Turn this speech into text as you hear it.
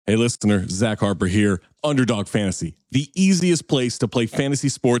Hey, listener, Zach Harper here. Underdog Fantasy, the easiest place to play fantasy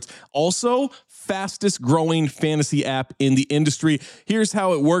sports. Also, fastest growing fantasy app in the industry. Here's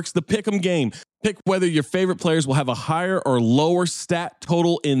how it works. The Pick'em game. Pick whether your favorite players will have a higher or lower stat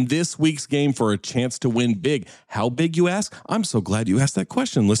total in this week's game for a chance to win big. How big, you ask? I'm so glad you asked that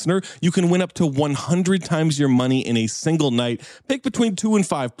question, listener. You can win up to 100 times your money in a single night. Pick between 2 and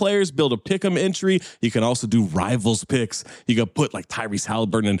 5 players, build a Pick'em entry. You can also do rivals picks. You can put like Tyrese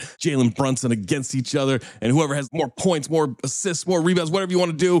Halliburton and Jalen Brunson against each other, and whoever has more points, more assists, more rebounds, whatever you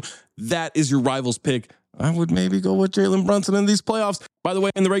want to do, that is your rivals pick. I would maybe go with Jalen Brunson in these playoffs. By the way,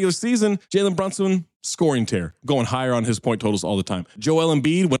 in the regular season, Jalen Brunson, scoring tear, going higher on his point totals all the time. Joel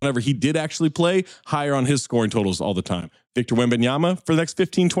Embiid, whenever he did actually play, higher on his scoring totals all the time. Victor Wembanyama, for the next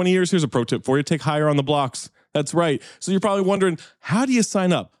 15, 20 years, here's a pro tip for you. Take higher on the blocks. That's right. So you're probably wondering, how do you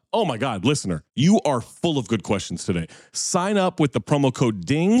sign up? Oh my God, listener, you are full of good questions today. Sign up with the promo code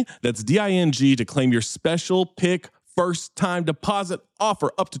DING, that's D-I-N-G, to claim your special pick first time deposit offer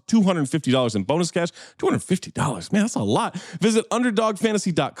up to $250 in bonus cash. $250, man, that's a lot. Visit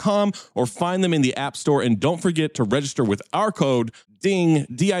underdogfantasy.com or find them in the App Store. And don't forget to register with our code DING,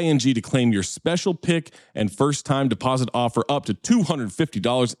 D-I-N-G, to claim your special pick and first time deposit offer up to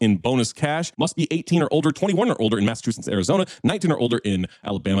 $250 in bonus cash. Must be 18 or older, 21 or older in Massachusetts, Arizona, 19 or older in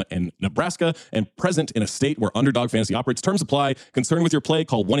Alabama and Nebraska, and present in a state where Underdog Fantasy operates. Terms apply. Concerned with your play,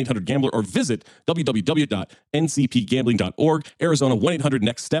 call 1-800-GAMBLER or visit www.ncpgambling.org. Arizona,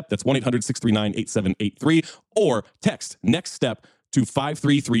 1-800-NEXT-STEP. That's 1-800-639-8783. Or text NEXT STEP to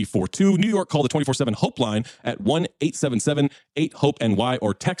 53342. New York, call the 24/7 Hope line at 1-877-8-HOPE-NY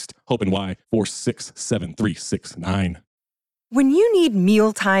or text HOPE-NY 467-369. When you need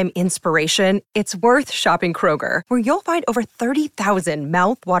mealtime inspiration, it's worth shopping Kroger, where you'll find over 30,000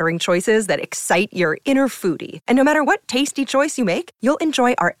 mouth-watering choices that excite your inner foodie. And no matter what tasty choice you make, you'll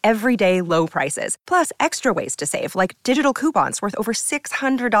enjoy our everyday low prices, plus extra ways to save, like digital coupons worth over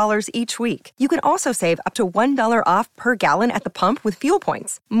 $600 each week. You can also save up to $1 off per gallon at the pump with fuel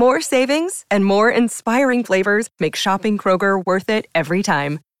points. More savings and more inspiring flavors make shopping Kroger worth it every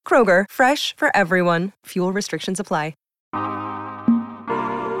time. Kroger, fresh for everyone. Fuel restrictions apply.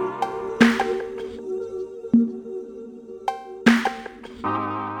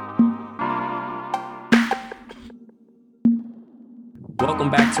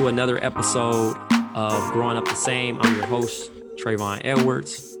 Welcome back to another episode of Growing Up the Same. I'm your host, Trayvon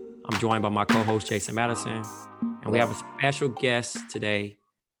Edwards. I'm joined by my co-host, Jason Madison. And we have a special guest today,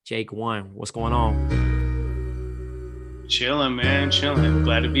 Jake One. What's going on? Chilling, man. Chilling.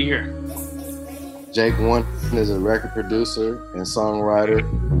 Glad to be here. Jake One is a record producer and songwriter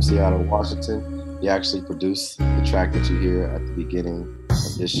from Seattle, Washington. He actually produced the track that you hear at the beginning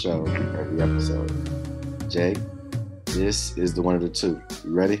of this show, every episode. Jake, this is the one of the two.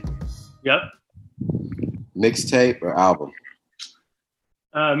 You ready? Yep. Mixtape or album?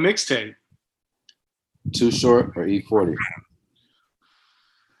 Mixtape. Too Short or E40?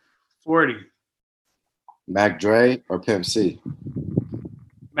 40. Mac Dre or Pimp C?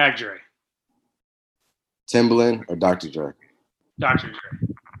 Mac Dre. Timbaland or Dr. Dre? Dr. Dre.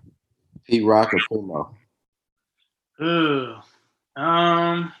 Pete Rock or Primo? Ooh.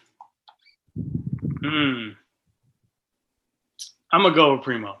 I'm gonna go with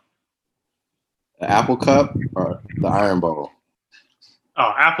Primo. The Apple Cup or the Iron Bowl?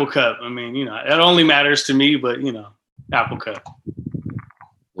 Oh, Apple Cup. I mean, it only matters to me, but Apple Cup.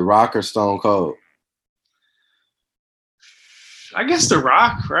 The Rock or Stone Cold? I guess The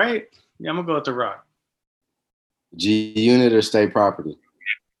Rock, right? Yeah, I'm gonna go with The Rock. G-Unit or State Property?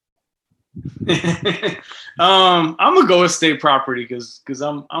 I'm gonna go with State Property because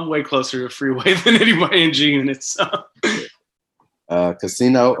I'm way closer to Freeway than anybody in G-Unit. So.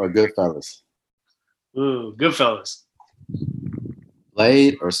 Casino or Goodfellas? Ooh, Goodfellas.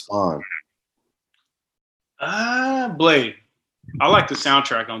 Blade or Spawn? Blade. I like the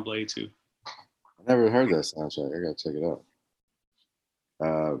soundtrack on Blade too. I never heard that soundtrack. I gotta check it out.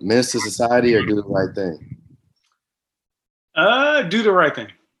 Menace to Society or Do the Right Thing? Do the Right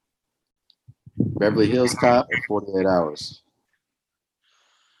Thing. Beverly Hills Cop or 48 Hours?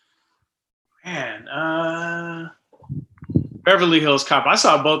 Man, Beverly Hills Cop. I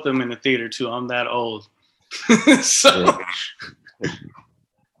saw both of them in the theater too. I'm that old. So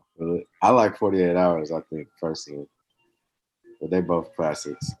I like 48 Hours, I think, personally. But they both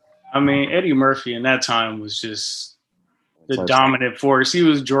classics. I mean, Eddie Murphy in that time was just the dominant force. He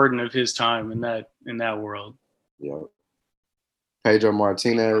was Jordan of his time in that world. Yeah. Pedro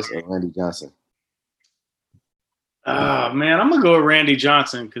Martinez or Randy Johnson? Man, I'm gonna go with Randy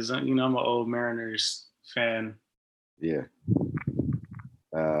Johnson because I'm an old Mariners fan. Yeah.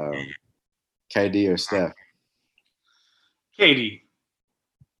 KD or Steph? KD.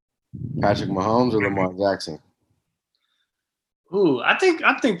 Patrick Mahomes or Lamar Jackson? Ooh, I think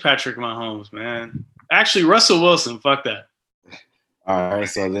Patrick Mahomes, man. Actually, Russell Wilson. Fuck that. All right,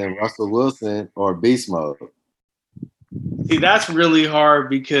 so then Russell Wilson or Beast Mode? See, that's really hard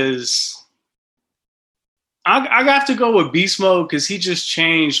because I got to go with Beast Mode because he just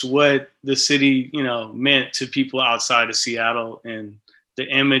changed what the city, meant to people outside of Seattle and the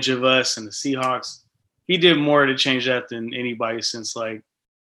image of us and the Seahawks. He did more to change that than anybody since like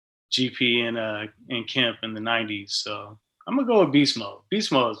GP and Kemp in the 90s. So I'm gonna go with Beast Mode.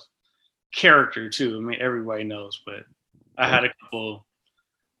 Beast Mode's character too. I mean, everybody knows, but I had a couple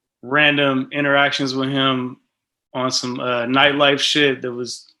random interactions with him on some nightlife shit that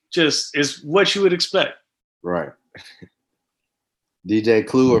was just is what you would expect. Right. DJ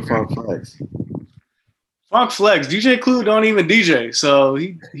Clue or Funk Flex? Funk Flex. DJ Clue don't even DJ, so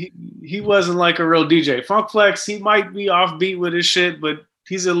he wasn't like a real DJ. Funk Flex, he might be offbeat with his shit, but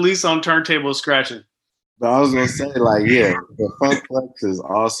he's at least on turntable scratching. But I was gonna say, like, yeah, but Funk Flex is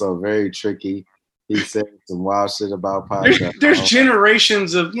also very tricky. He said some wild shit about podcasts. There's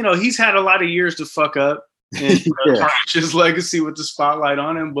generations of, he's had a lot of years to fuck up and tarnish his legacy with the spotlight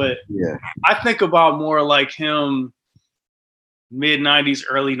on him. But yeah, I think about more like him mid 90s,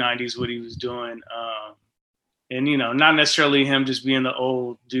 early 90s, what he was doing. And, not necessarily him just being the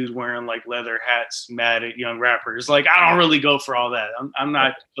old dude wearing like leather hats, mad at young rappers. Like, I don't really go for all that. I'm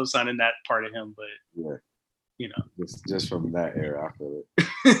not co-signing that part of him, but just from that era, I feel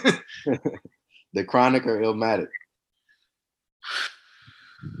it. The Chronic or Illmatic?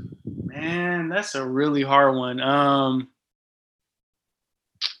 Man, that's a really hard one.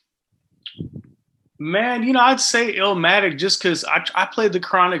 Man, I'd say Illmatic just because I played the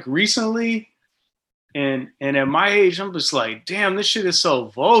Chronic recently, and at my age, I'm just like, damn, this shit is so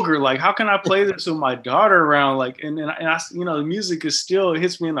vulgar. Like, how can I play this with my daughter around? Like, and I, the music is still, it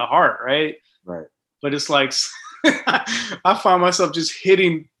hits me in the heart, right? Right. But it's like, I find myself just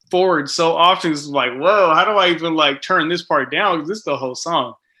hitting forward so often. It's like, whoa, how do I even like turn this part down? Because this is the whole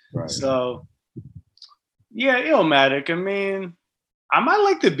song. Right. So, yeah, Illmatic. I mean, I might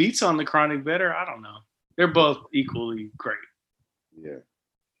like the beats on the Chronic better. I don't know. They're both equally great. Yeah.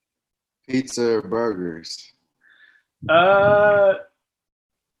 Pizza or burgers? I'm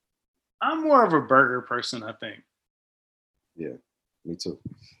more of a burger person, I think. Yeah, me too.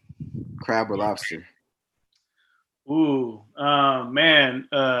 Crab or lobster? Ooh, man,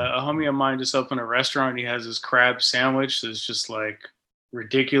 a homie of mine just opened a restaurant. He has this crab sandwich that's just like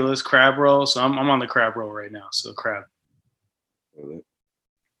ridiculous crab roll. So I'm on the crab roll right now. So crab. Really?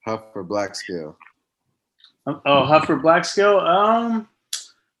 Huff or Black Scale? Oh, Huff or Black Scale?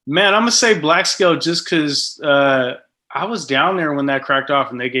 Man, I'm gonna say Black Scale just because I was down there when that cracked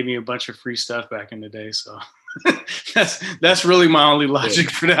off, and they gave me a bunch of free stuff back in the day. So that's really my only logic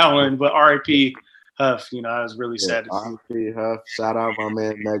for that one. But R.I.P. Huff, I was really sad to see. R.I.P. Huff. Shout out my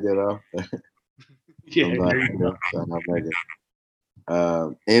man Mega though. Yeah, there you go. Shout out Mega.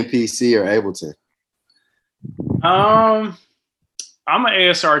 MPC or Ableton? I'm an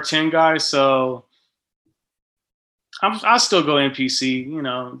ASR 10 guy, so I'll still go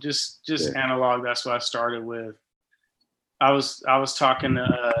MPC. Just analog. That's what I started with. I was talking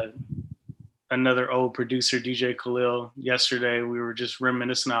to another old producer, DJ Khalil, yesterday. We were just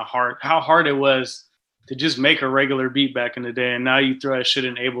reminiscing how hard it was to just make a regular beat back in the day, and now you throw that shit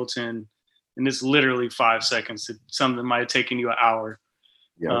in Ableton, and it's literally 5 seconds. Something that might have taken you an hour.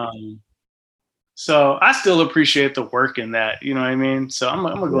 Yep. So I still appreciate the work in that, you know what I mean? So I'm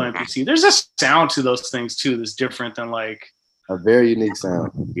gonna go MPC. There's a sound to those things too that's different than like a very unique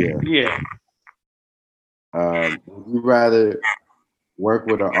sound. Yeah. Yeah. Would you rather work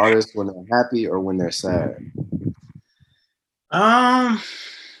with an artist when they're happy or when they're sad?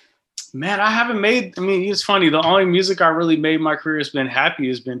 Man, I haven't made. I mean, it's funny. The only music I really made in my career has been happy.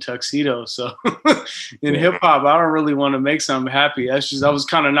 Has been Tuxedo. So in hip hop, I don't really want to make something happy. That's just that was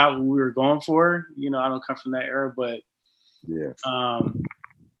kind of not what we were going for. I don't come from that era, but yeah.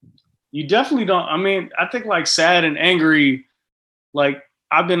 You definitely don't. I mean, I think like sad and angry. Like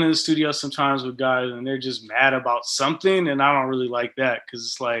I've been in the studio sometimes with guys and they're just mad about something, and I don't really like that because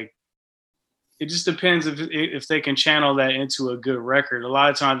it's like. It just depends if they can channel that into a good record. A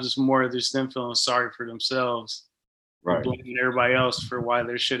lot of times it's more just them feeling sorry for themselves, right? Blaming everybody else for why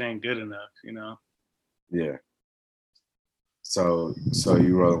their shit ain't good enough, Yeah. So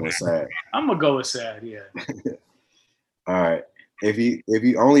you rolling with sad? I'm gonna go with sad. Yeah. All right. If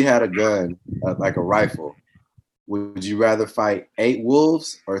you only had a gun, like a rifle, would you rather fight 8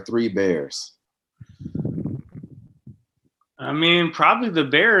 wolves or 3 bears? I mean, probably the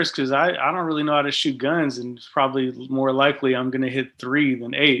Bears, because I don't really know how to shoot guns, and it's probably more likely I'm going to hit 3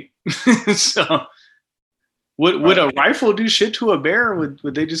 than 8. So would a rifle do shit to a bear?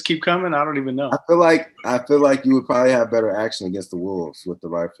 Would they just keep coming? I don't even know. I feel like you would probably have better action against the wolves with the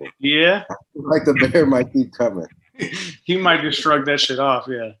rifle. Yeah. I feel like the bear might keep coming. He might just shrug that shit off.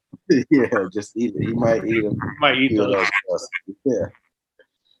 Yeah. Yeah, just eat it. He might eat them. He might eat those. Yeah.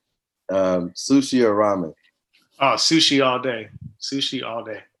 Sushi or ramen? Oh, sushi all day. Sushi all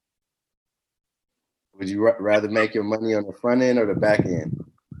day. Would you rather make your money on the front end or the back end?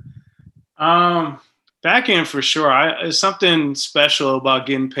 Back end for sure. It's something special about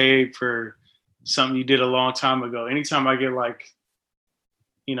getting paid for something you did a long time ago. Anytime I get like,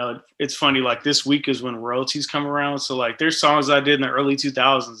 you know, it's funny, like this week is when royalties come around. So like there's songs I did in the early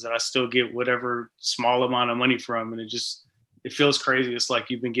 2000s that I still get whatever small amount of money from. And it feels crazy. It's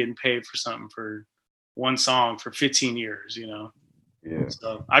like you've been getting paid for something for one song for 15 years, you know? Yeah.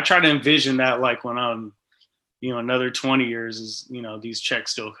 So I try to envision that like when I'm, you know, another 20 years is, you know, these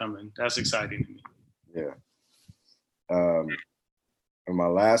checks still coming. That's exciting to me. Yeah. And my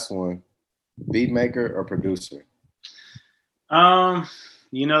last one, beat maker or producer?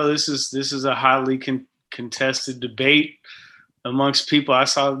 You know, this is a highly contested debate amongst people. I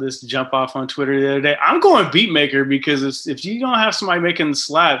saw this jump off on Twitter the other day. I'm going beat maker because if you don't have somebody making the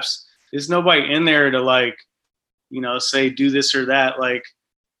slaps, there's nobody in there to like, you know, say do this or that. Like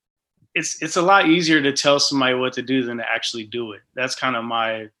it's a lot easier to tell somebody what to do than to actually do it. That's kind of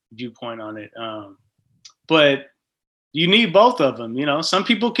my viewpoint on it. But you need both of them, you know. Some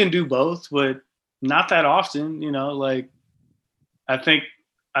people can do both, but not that often, you know. Like I think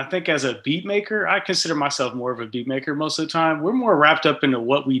as a beat maker, I consider myself more of a beat maker most of the time. We're more wrapped up into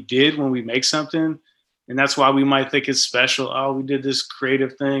what we did when we make something. And that's why we might think it's special. Oh, we did this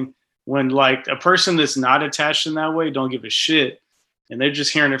creative thing. When like a person that's not attached in that way don't give a shit. And they're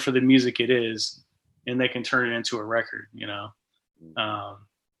just hearing it for the music it is. And they can turn it into a record, you know.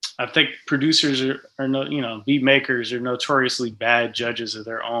 I think producers are no, you know, beat makers are notoriously bad judges of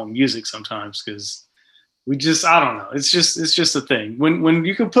their own music sometimes because I don't know. It's just a thing. When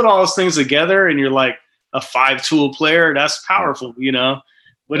you can put all those things together and you're like a 5-tool player, that's powerful, you know,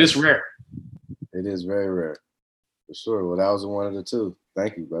 but it's rare. It is very rare. For sure. Well, that was one of the two.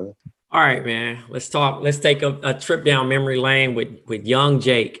 Thank you, brother. All right, man. Let's talk. Let's take a trip down memory lane with young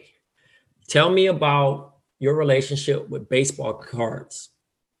Jake. Tell me about your relationship with baseball cards.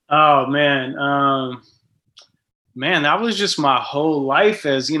 Oh, man. Man, that was just my whole life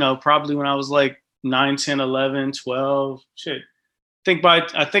as, you know, probably when I was like 9, 10, 11, 12. Shit.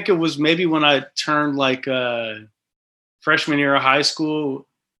 I think it was maybe when I turned like freshman year of high school,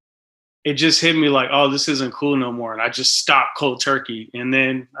 it just hit me like, oh, this isn't cool no more. And I just stopped cold turkey. And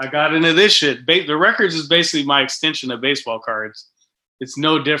then I got into this shit. The records is basically my extension of baseball cards. It's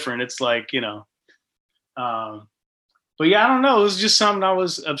no different. It's like, you know, but yeah, I don't know. It was just something I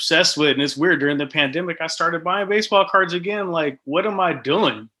was obsessed with. And it's weird. During the pandemic, I started buying baseball cards again. Like, what am I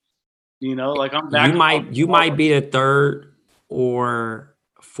doing? You know, like I'm back. You might be the third or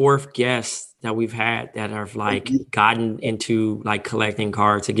fourth guest that we've had that have like gotten into like collecting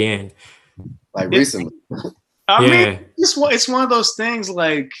cards again. Like recently. I mean, it's one of those things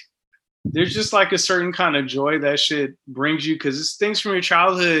like there's just like a certain kind of joy that shit brings you because it's things from your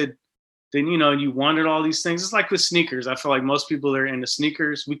childhood. Then, you know, you wanted all these things. It's like with sneakers. I feel like most people that are into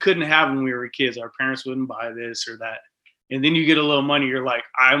sneakers, we couldn't have when we were kids. Our parents wouldn't buy this or that. And then you get a little money, you're like,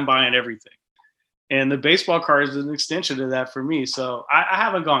 I'm buying everything. And the baseball card is an extension of that for me. So I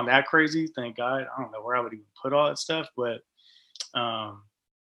haven't gone that crazy, thank God. I don't know where I would even put all that stuff. But yeah,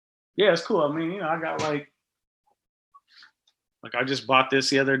 it's cool. I mean, you know, I got like I just bought this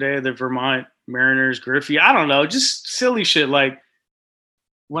the other day, the Vermont Mariners Griffey. I don't know, just silly shit. Like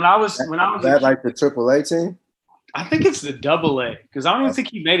when I was that like the AAA team? I think it's the AA because I don't even think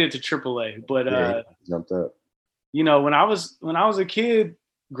he made it to AAA. But yeah, he jumped up. You know, when I was a kid,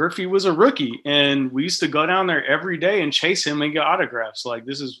 Griffey was a rookie, and we used to go down there every day and chase him and get autographs. Like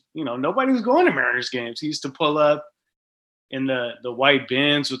this is, you know, nobody was going to Mariners games. He used to pull up in the white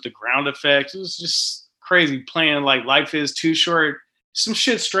Benz with the ground effects. It was just crazy playing like Life Is Too Short, some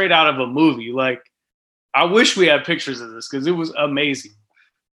shit straight out of a movie. Like I wish we had pictures of this because it was amazing.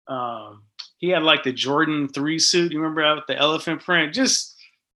 He had like the Jordan 3 suit. You remember that with the elephant print? Just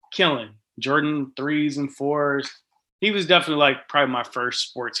killing. Jordan 3s and 4s. He was definitely like probably my first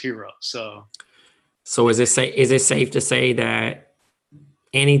sports hero. So is it safe to say that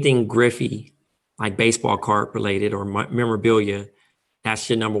anything Griffey, like baseball card related or memorabilia, that's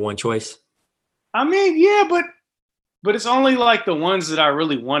your number one choice? I mean, yeah, but But it's only like the ones that I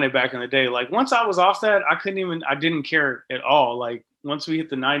really wanted back in the day. Like once I was off that, I didn't care at all. Like once we hit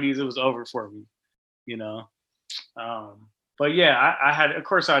the 90s, it was over for me, you know? But yeah, I had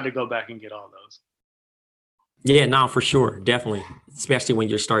to go back and get all those. Yeah, no, for sure. Definitely. Especially when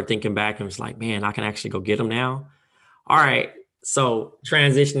you start thinking back and it's like, man, I can actually go get them now. All right. So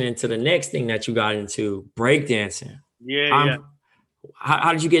transitioning to the next thing that you got into, breakdancing. Yeah.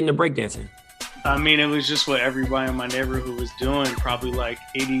 How did you get into breakdancing? I mean, it was just what everybody in my neighborhood was doing, probably like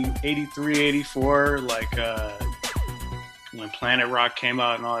 83, 84, like when Planet Rock came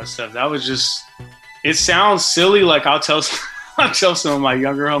out and all that stuff. That was just, it sounds silly. Like I'll tell some of my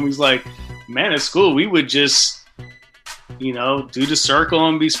younger homies, like, man, at school, we would just, you know, do the circle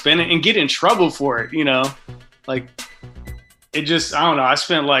and be spinning and get in trouble for it, you know? Like, it just, I don't know. I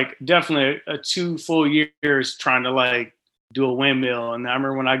spent like definitely 2 full years trying to like do a windmill. And I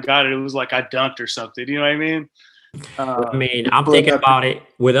remember when I got it, it was like I dunked or something. You know what I mean? I'm thinking about it.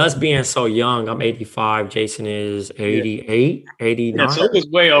 With us being so young, I'm 85. Jason is 88, 89. Yeah, so it was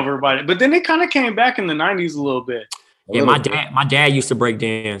way over by it. But then it kind of came back in the 90s a little bit. Yeah, my dad used to break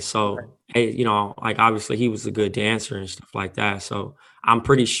dance. So, you know, like obviously he was a good dancer and stuff like that. So I'm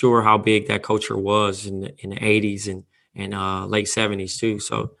pretty sure how big that culture was in the 80s and late 70s too.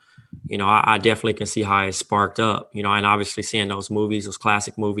 So, you know, I definitely can see how it sparked up, you know, and obviously seeing those movies, those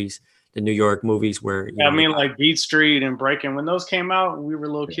classic movies, the New York movies where, you know, I mean, like Beat Street and Breaking, when those came out, we were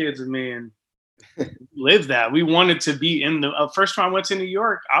little kids and man, lived that. We wanted to be in the first time I went to New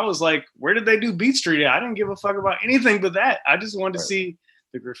York. I was like, where did they do Beat Street at? I didn't give a fuck about anything but that. I just wanted to see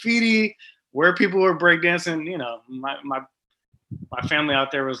the graffiti, where people were breakdancing. You know, my family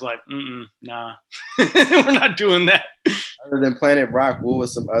out there was like, nah, we're not doing that. Other than Planet Rock, what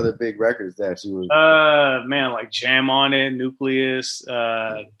was some other big records that you were? Man, like Jam on It, Nucleus,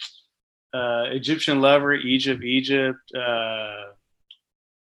 Egyptian Lover, Egypt,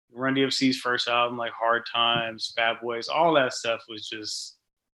 Run DMC's first album, like Hard Times, Bad Boys, all that stuff was just,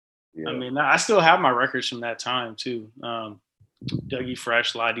 I mean, I still have my records from that time too. Dougie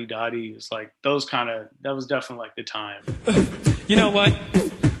Fresh, Lottie Dottie, it's like those that was definitely like the time. You know what?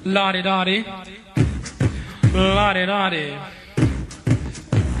 Lottie Dottie. Lottie Dottie.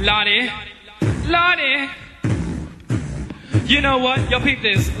 Lottie. Lottie. You know what? Yo, peep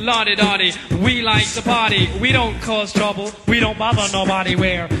this. Lottie Dottie. We like to party. We don't cause trouble. We don't bother nobody.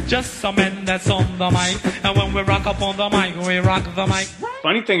 We're just some men that's on the mic. And when we rock up on the mic, we rock the mic.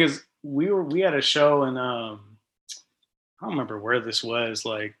 Funny thing is, we had a show in, I don't remember where this was,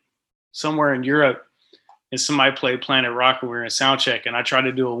 like somewhere in Europe. And somebody played Planet Rock and we were in sound check and I tried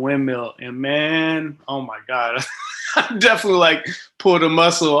to do a windmill and man, oh my God, I definitely like pulled a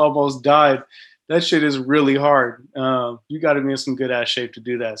muscle, almost died. That shit is really hard. You got to be in some good ass shape to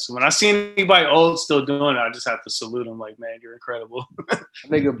do that. So when I see anybody old still doing it, I just have to salute them like, man, you're incredible.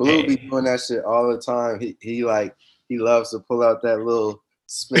 Nigga Blue be doing that shit all the time. He loves to pull out that little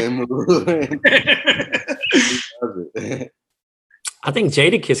spin move. I think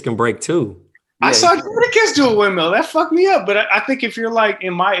Jadakiss can break too. I saw Jadakiss do a windmill. That fucked me up. But I think if you're like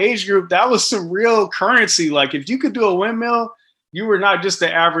in my age group, that was some real currency. Like if you could do a windmill, you were not just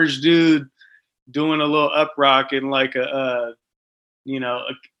the average dude doing a little up rock and like a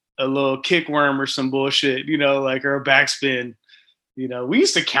little kick worm or some bullshit, you know, like, or a backspin. You know, we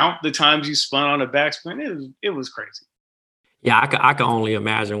used to count the times you spun on a backspin. It was crazy. Yeah, I can only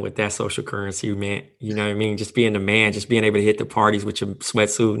imagine what that social currency meant. You know what I mean? Just being the man, just being able to hit the parties with your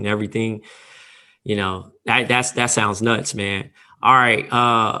sweatsuit and everything. You know, that sounds nuts, man. All right,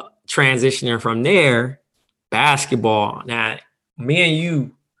 transitioning from there, basketball. Now, me and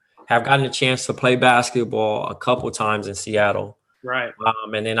you have gotten a chance to play basketball a couple times in Seattle. Right.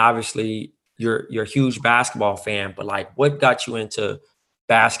 And then obviously you're a huge basketball fan, but like what got you into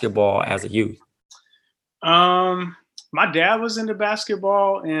basketball as a youth? My dad was into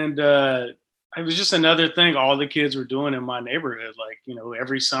basketball and it was just another thing all the kids were doing in my neighborhood. Like, you know,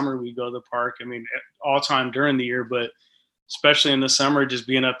 every summer we go to the park. I mean, all time during the year, but especially in the summer, just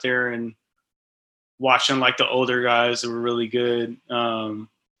being up there and watching like the older guys that were really good. And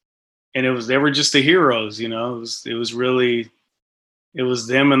they were just the heroes, you know, it was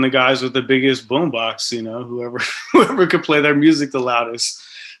them and the guys with the biggest boombox, you know, whoever could play their music the loudest.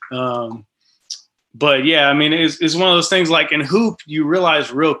 But yeah, I mean, it's one of those things like in hoop, you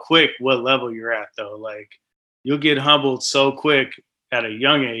realize real quick what level you're at though. Like you'll get humbled so quick at a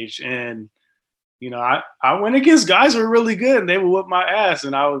young age. And, you know, I went against guys who were really good and they would whip my ass.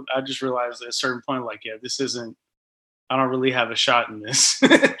 And I just realized at a certain point, like, yeah, I don't really have a shot in this.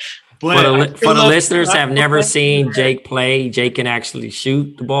 But for the listeners have never seen Jake play, Jake can actually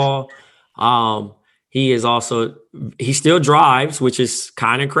shoot the ball. He still drives, which is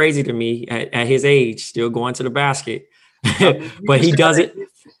kind of crazy to me at his age, still going to the basket. But he does it.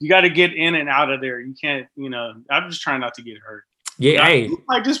 You got to get in and out of there. You can't, I'm just trying not to get hurt. Yeah, it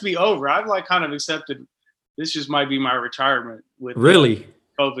might just be over. I've like kind of accepted this just might be my retirement with really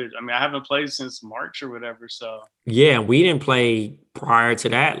COVID. I mean, I haven't played since March or whatever. So yeah, we didn't play prior to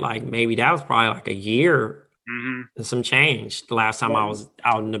that. Like maybe that was probably like a year and some change. The last time I was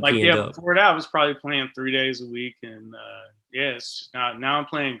out in the P&W. Before that, I was probably playing 3 days a week, and it's just now I'm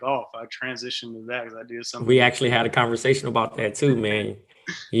playing golf. I transitioned to that because I did something. We actually had a conversation about that too, man.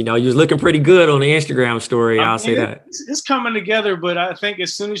 You was looking pretty good on the Instagram story. I'll say that. It's coming together, but I think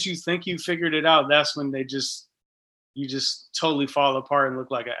as soon as you think you figured it out, that's when you just totally fall apart and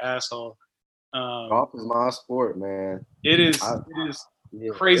look like an asshole. Golf is my sport, man. It is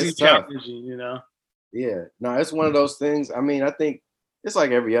crazy challenging, Yeah. No, it's one of those things. I mean, I think it's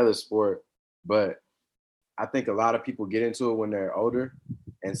like every other sport, but I think a lot of people get into it when they're older.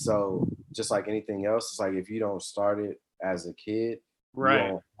 And so just like anything else, it's like if you don't start it as a kid, right,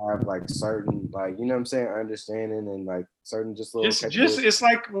 you don't have like certain, like, you know what I'm saying, understanding and like certain just little it's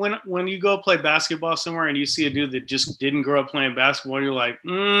like when you go play basketball somewhere and you see a dude that just didn't grow up playing basketball, you're like,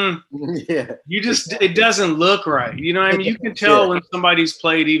 yeah, it doesn't look right. You know what I mean? You can tell when somebody's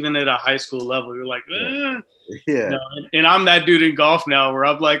played even at a high school level. You're like, yeah. And I'm that dude in golf now where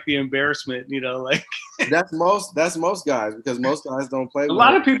I'm like the embarrassment, like that's most guys, because most guys don't play. A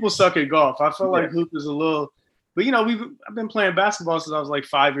lot of people suck at golf. I feel like hoop is a little. But I've been playing basketball since I was like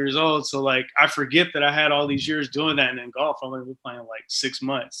 5 years old. So like I forget that I had all these years doing that, and in golf I've only been playing like 6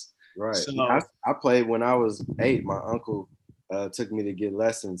 months. Right. So, I played when I was 8. My uncle took me to get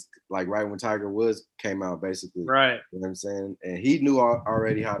lessons, like right when Tiger Woods came out, basically. Right. You know what I'm saying? And he knew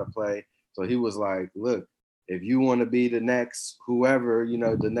already how to play. So he was like, look, if you want to be the next whoever,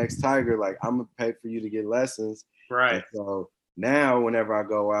 the next Tiger, like I'm gonna pay for you to get lessons. Right. And so now whenever I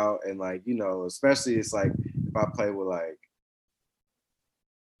go out and like, especially it's like if I play with like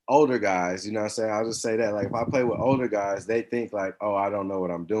older guys, you know what I'm saying? I'll just say that. Like if I play with older guys, they think like, oh, I don't know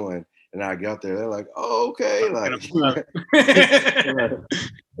what I'm doing. And I get out there, they're like, oh, okay. Like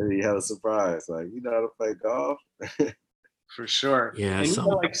they'd be hella surprised. Like, you know how to play golf? For sure. Yeah. And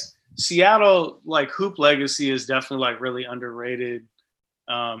like Seattle, like hoop legacy is definitely like really underrated.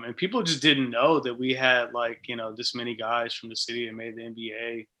 And people just didn't know that we had like, this many guys from the city that made the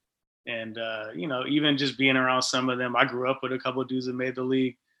NBA. And, even just being around some of them, I grew up with a couple of dudes that made the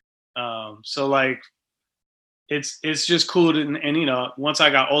league. So like, it's just cool to, and once I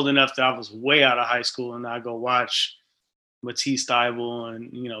got old enough that I was way out of high school and I go watch Matisse Thybulle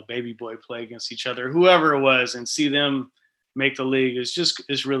and, Baby Boy play against each other, whoever it was, and see them make the league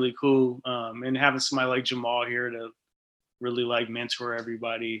it's really cool. And having somebody like Jamal here to really like mentor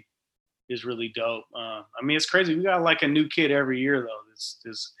everybody is really dope. I mean, it's crazy. We got like a new kid every year though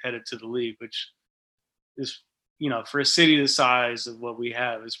that's headed to the league, which is, for a city the size of what we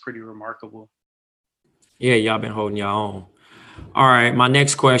have is pretty remarkable. Yeah, y'all been holding y'all own. All right, my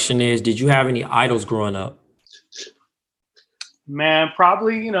next question is, did you have any idols growing up? Man,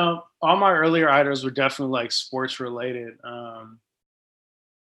 probably, all my earlier idols were definitely like sports related.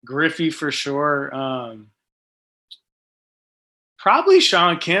 Griffey for sure. Probably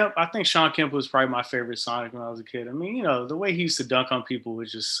Sean Kemp. I think Sean Kemp was probably my favorite Sonic when I was a kid. I mean, the way he used to dunk on people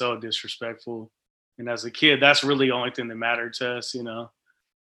was just so disrespectful. And as a kid, that's really the only thing that mattered to us,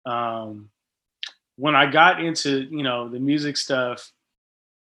 When I got into, the music stuff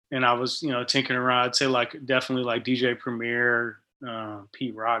and I was, tinkering around, I'd say like definitely like DJ Premier,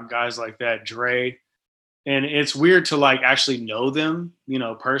 Pete Rock, guys like that, Dre. And it's weird to like actually know them,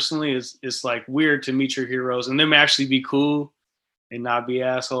 personally. It's like weird to meet your heroes and them actually be cool and not be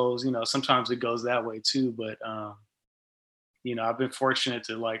assholes. Sometimes it goes that way too. But, I've been fortunate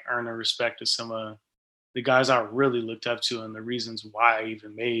to like earn the respect of some of the guys I really looked up to and the reasons why I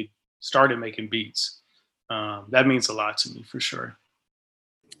even started making beats. That means a lot to me for sure.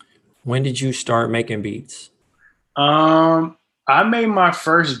 When did you start making beats? I made my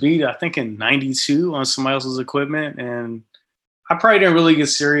first beat, I think in 92 on somebody else's equipment. And I probably didn't really get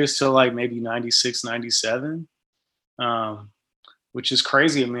serious till like maybe 96, 97. Which is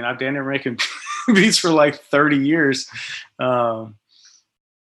crazy. I mean, I've been making beats for like 30 years. So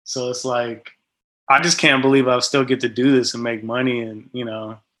it's like, I just can't believe I still get to do this and make money and,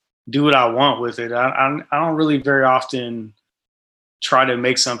 do what I want with it. I don't really very often try to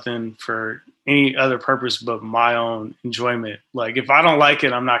make something for any other purpose but my own enjoyment. Like if I don't like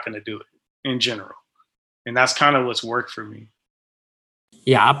it, I'm not going to do it in general. And that's kind of what's worked for me.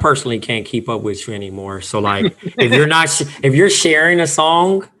 Yeah, I personally can't keep up with you anymore. So like if you're sharing a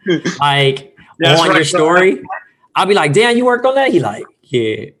song, like on your story, I'll be like, damn, you worked on that? He like,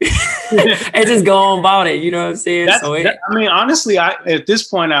 yeah. And just go on about it. You know what I'm saying? I mean, honestly, at this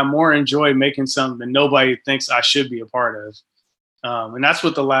point, I more enjoy making something nobody thinks I should be a part of. And that's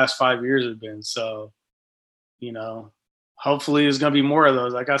what the last 5 years have been. So, you know, hopefully there's going to be more of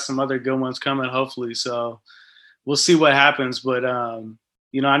those. I got some other good ones coming, hopefully. So we'll see what happens. But,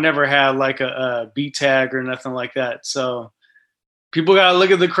 you know, I never had like a beat tag or nothing like that. So people got to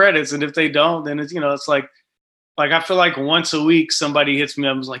look at the credits. And if they don't, then it's, you know, it's like I feel like once a week somebody hits me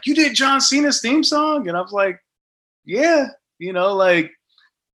up and was like, you did John Cena's theme song? And I was like, yeah, you know, like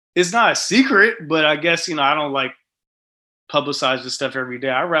it's not a secret, but I guess, you know, I don't like publicize this stuff every day.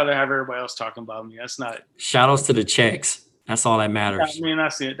 I'd rather have everybody else talking about me. That's not. Shout outs to the checks. That's all that matters. I mean,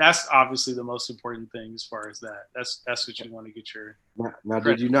 that's it. That's obviously the most important thing as far as that. That's what you want to get your. Now,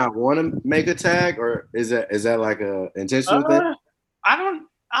 did you not want to make a tag, or is that like a intentional thing?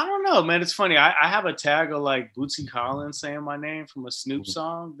 I don't know, man. It's funny. I have a tag of like Bootsy Collins saying my name from a Snoop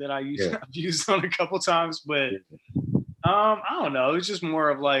song that I've used on a couple times, but I don't know. It's just more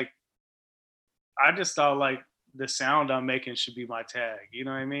of like, I just thought like the sound I'm making should be my tag. You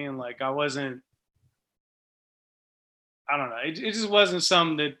know what I mean? Like I don't know. It just wasn't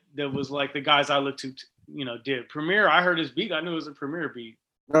something that was like the guys I looked to, you know, did. Premier, I heard his beat. I knew it was a Premier beat.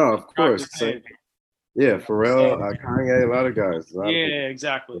 No, of course. Yeah, Pharrell, Kanye, a lot of guys.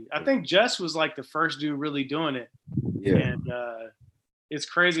 Exactly. I think Jess was like the first dude really doing it. Yeah. And it's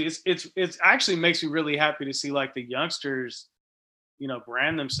crazy. It's actually makes me really happy to see like the youngsters, you know,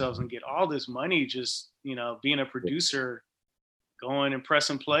 brand themselves and get all this money just, you know, being a producer, going and press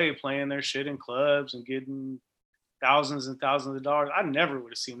and play, playing their shit in clubs and getting thousands and thousands of dollars. I never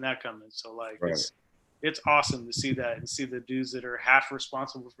would have seen that coming. So like it's awesome to see that and see the dudes that are half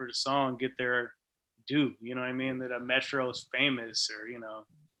responsible for the song get their due, you know what I mean? That a Metro is famous or, you know,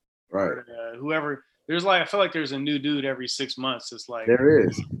 or, whoever. There's like, I feel like there's a new dude every 6 months. It's like there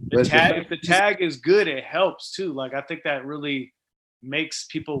is. If the tag is good, it helps too. Like I think that really makes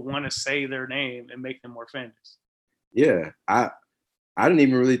people want to say their name and make them more famous. Yeah, I didn't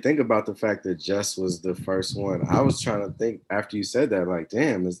even really think about the fact that Jess was the first one. I was trying to think after you said that, like,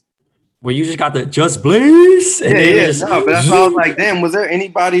 damn, well, you just got the Just Blaze. But that's why I was like, damn, was there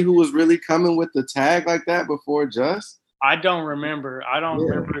anybody who was really coming with the tag like that before Just? I don't remember. I don't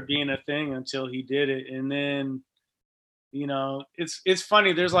remember it being a thing until he did it. And then, you know, it's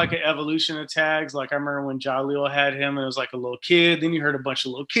funny. There's like an evolution of tags. Like I remember when Jaleel had him and it was like a little kid. Then you heard a bunch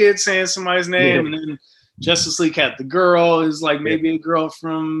of little kids saying somebody's name. And then Justice League had the girl. Is like maybe a girl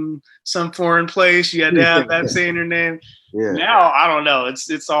from some foreign place. You had to have that saying her name. Yeah. Now I don't know.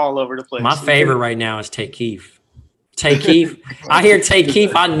 It's all over the place. My favorite right now is Tay Keith. Tay Keith. I hear Tay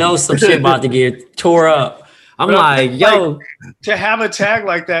Keith. I know some shit about to get tore up. I'm like, yo. To have a tag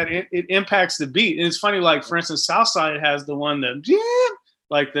like that, it impacts the beat. And it's funny, like for instance, Southside has the one that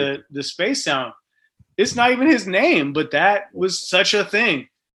like the space sound. It's not even his name, but that was such a thing.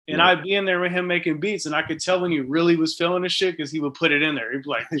 And I'd be in there with him making beats, and I could tell when he really was feeling the shit because he would put it in there. He'd be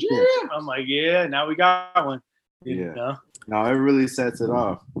like, I'm like, yeah, now we got one. You know? No, it really sets it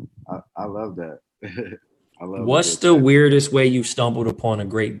off. I love that. I love. What's the weirdest way you stumbled upon a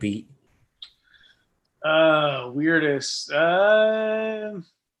great beat? Weirdest. I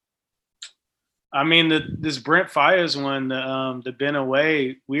mean, this Brent Faiyaz one, the Been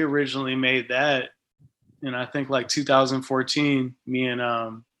Away, we originally made that in I think like 2014. Me and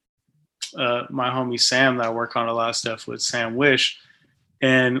my homie Sam that I work on a lot of stuff with, Sam Wish,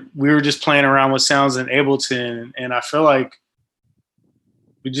 and we were just playing around with sounds in Ableton, and I feel like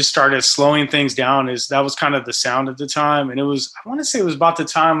we just started slowing things down. That was kind of the sound at the time, and I want to say it was about the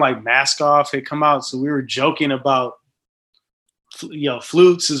time like Mask Off had come out, so we were joking about, you know,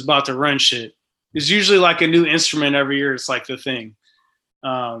 flutes is about to run shit. It's usually like a new instrument every year. It's like the thing.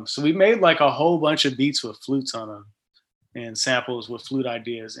 So we made like a whole bunch of beats with flutes on them and samples with flute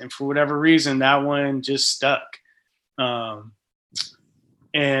ideas. And for whatever reason, that one just stuck.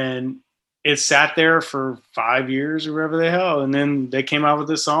 And it sat there for 5 years or whatever the hell. And then they came out with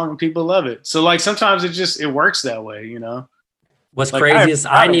this song and people love it. So like sometimes it works that way, you know? What's like, crazy is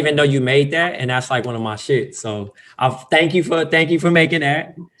I didn't even know you made that. And that's like one of my shit. So thank you for making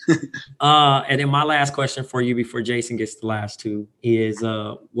that. And then my last question for you before Jason gets the last two is,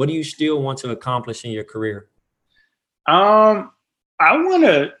 what do you still want to accomplish in your career? I want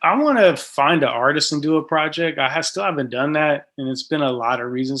to find an artist and do a project. I still haven't done that, and it's been a lot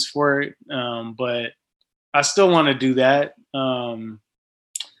of reasons for it. But I still want to do that. And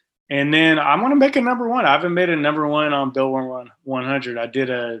then I want to make a number one. I haven't made a number one on Billboard 100. I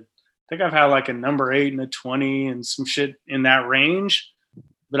think I've had like a number 8 and a 20 and some shit in that range.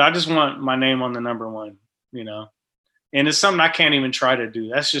 but I just want my name on the number one, you know. And it's something I can't even try to do.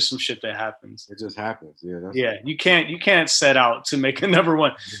 That's just some shit that happens. It just happens. Yeah. You can't set out to make a number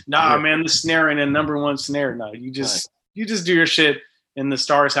one. Nah, man, the snare ain't a number one snare. No, you just do your shit, and the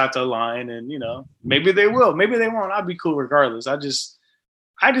stars have to align, and you know, maybe they will, maybe they won't. I'll be cool regardless. I just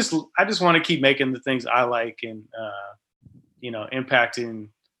want to keep making the things I like, and you know, impacting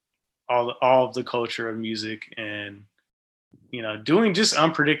all of the culture of music, and you know, doing just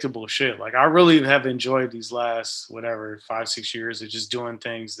unpredictable shit. Like I really have enjoyed these last 5-6 years of just doing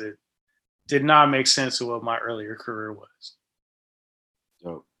things that did not make sense of what my earlier career was.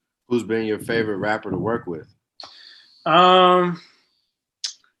 So, who's been your favorite rapper to work with?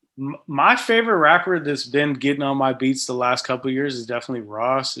 My favorite rapper that's been getting on my beats the last couple of years is definitely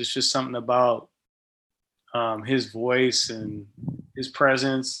Ross. It's just something about his voice and his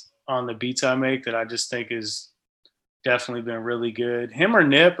presence on the beats I make that I just think is definitely been really good. Him or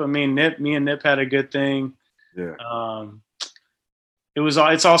Nip. I mean, me and Nip had a good thing. Yeah.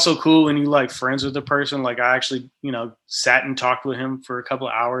 It's also cool when you like friends with the person. Like I actually, you know, sat and talked with him for a couple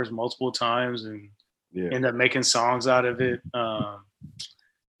of hours multiple times and end up making songs out of it.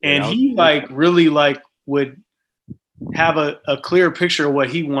 And he like really like would have a clear picture of what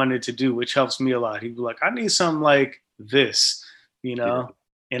he wanted to do, which helps me a lot. He'd be like, I need something like this, you know,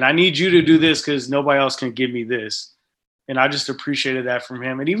 and I need you to do this because nobody else can give me this. And I just appreciated that from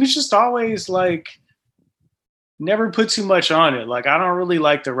him. And he was just always like, never put too much on it. Like, I don't really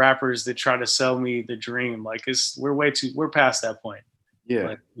like the rappers that try to sell me the dream. Like we're past that point. Yeah.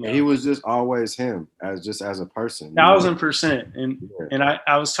 Like, you know, he was just always him as a person. 1000%. And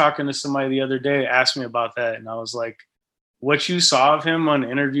I was talking to somebody the other day, asked me about that. And I was like, what you saw of him on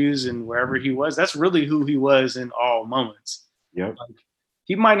interviews and wherever he was, that's really who he was in all moments. Yep. Like,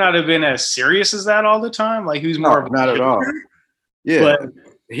 he might not have been as serious as that all the time. Like he was more of a not at all. Yeah. But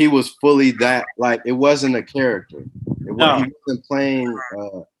he was fully that, like, it wasn't a character. He wasn't playing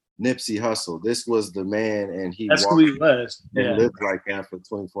Nipsey Hussle. This was the man, and that's who he was. And lived like that for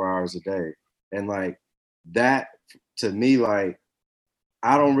 24 hours a day. And like that, to me, like,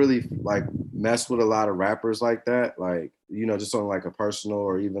 I don't really like mess with a lot of rappers like that. Like, you know, just on like a personal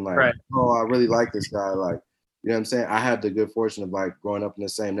or even like, oh, I really like this guy. Like, you know what I'm saying? I had the good fortune of like growing up in the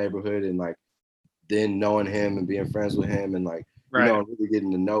same neighborhood and like then knowing him and being friends with him and like, you know, really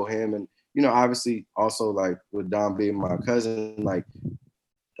getting to know him. And, you know, obviously also like with Dom being my cousin, like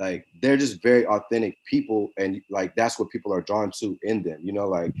they're just very authentic people. And like, that's what people are drawn to in them, you know,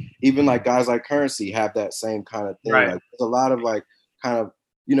 like even like guys like Currency have that same kind of thing. Like there's a lot of like kind of,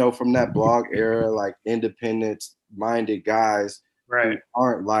 you know, from that blog era, like independent minded guys who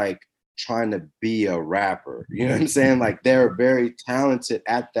aren't like trying to be a rapper, you know what I'm saying? Like they're very talented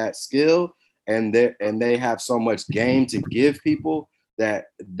at that skill and they have so much game to give people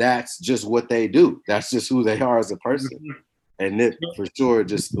that's just what they do. That's just who they are as a person. And it for sure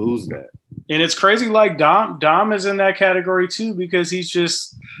just oozes that. And it's crazy, like Dom is in that category too, because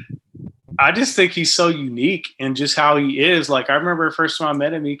I just think he's so unique in just how he is. Like I remember the first time I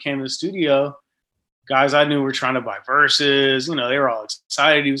met him, he came to the studio. Guys I knew were trying to buy verses. You know, they were all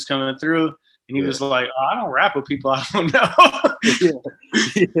excited he was coming through. And he was like, oh, I don't rap with people I don't know.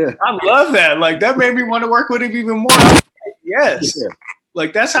 I love that. Like that made me want to work with him even more. Like, yes. Yeah.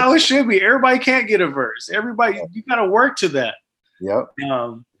 Like that's how it should be. Everybody can't get a verse. Everybody, you got to work to that. Yep.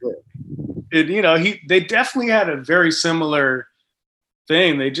 And you know, they definitely had a very similar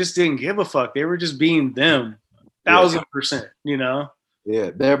thing. They just didn't give a fuck. They were just being them, 1000%. You know.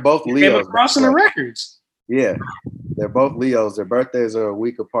 Yeah, they're both Leos. Crossing the records. Yeah, they're both Leos. Their birthdays are a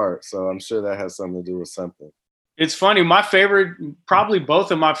week apart, so I'm sure that has something to do with something. It's funny. My favorite, probably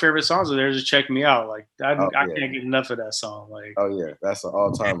both of my favorite songs are there. Just Check Me Out. Like I can't get enough of that song. Like, oh yeah, that's an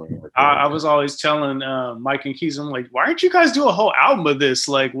all-timer. I was always telling Mike and Keys, I'm like, why aren't you guys do a whole album of this?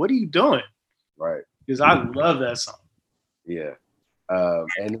 Like, what are you doing? Right. Because I love that song. Yeah.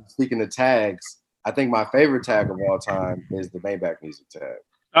 And speaking of tags, I think my favorite tag of all time is the Maybach Music tag.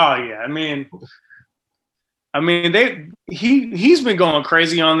 Oh yeah, I mean, he's been going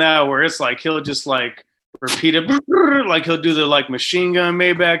crazy on that where it's like he'll just like repeat it, like he'll do the like Machine Gun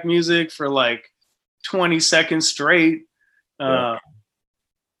Maybach Music for like 20 seconds straight. Who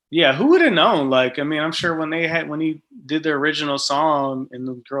would have known? Like, I mean, I'm sure when he did the original song and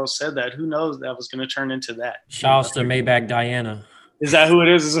the girl said that, who knows that was going to turn into that. Shouts to Maybach Diana. Is that who it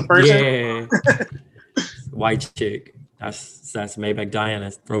is as a person? Yeah. White chick. That's Maybach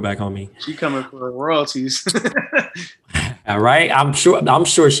Diana. Throwback on me. She coming for royalties. All right. I'm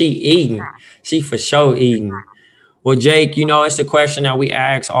sure she eating. She for sure eating. Well, Jake, you know, it's a question that we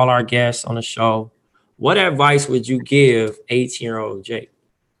ask all our guests on the show. What advice would you give 18-year-old Jake?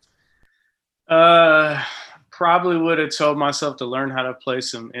 Probably would have told myself to learn how to play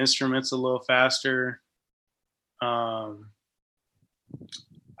some instruments a little faster. I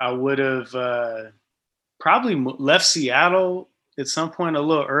would have probably left Seattle at some point a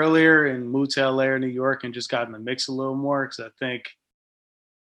little earlier and moved to LA or New York and just got in the mix a little more, because I think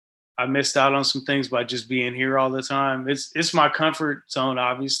I missed out on some things by just being here all the time. It's my comfort zone,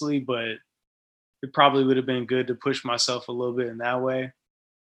 obviously, but it probably would have been good to push myself a little bit in that way.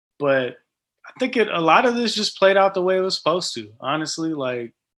 But I think a lot of this just played out the way it was supposed to, honestly.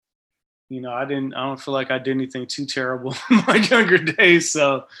 Like, you know, I don't feel like I did anything too terrible in my younger days.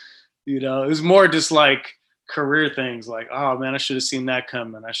 So, you know, it was more just like career things, like, oh man, I should have seen that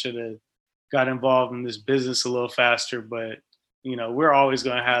coming. I should have got involved in this business a little faster. But, you know, we're always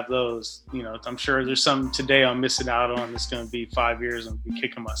going to have those. You know, I'm sure there's something today I'm missing out on that's going to be 5 years and I'll be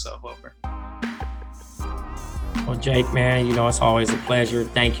kicking myself over. Well, Jake, man, you know, it's always a pleasure.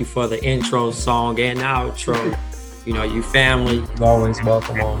 Thank you for the intro song and outro. You know, you family, you always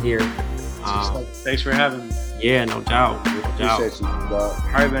welcome on here. Thanks for having me. Yeah, no doubt. No doubt. Appreciate you, dog.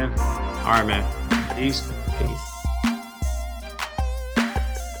 All right, man. All right, man. Peace. Peace.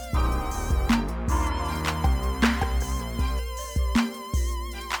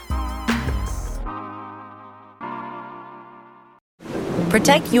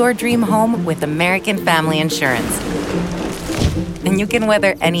 Protect your dream home with American Family Insurance. And you can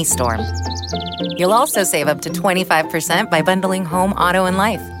weather any storm. You'll also save up to 25% by bundling home, auto, and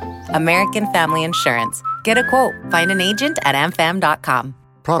life. American Family Insurance. Get a quote. Find an agent at amfam.com.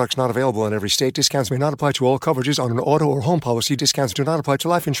 Products not available in every state. Discounts may not apply to all coverages on an auto or home policy. Discounts do not apply to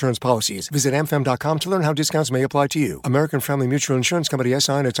life insurance policies. Visit amfam.com to learn how discounts may apply to you. American Family Mutual Insurance Company,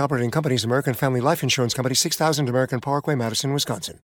 SI, and its operating companies, American Family Life Insurance Company, 6000 American Parkway, Madison, Wisconsin.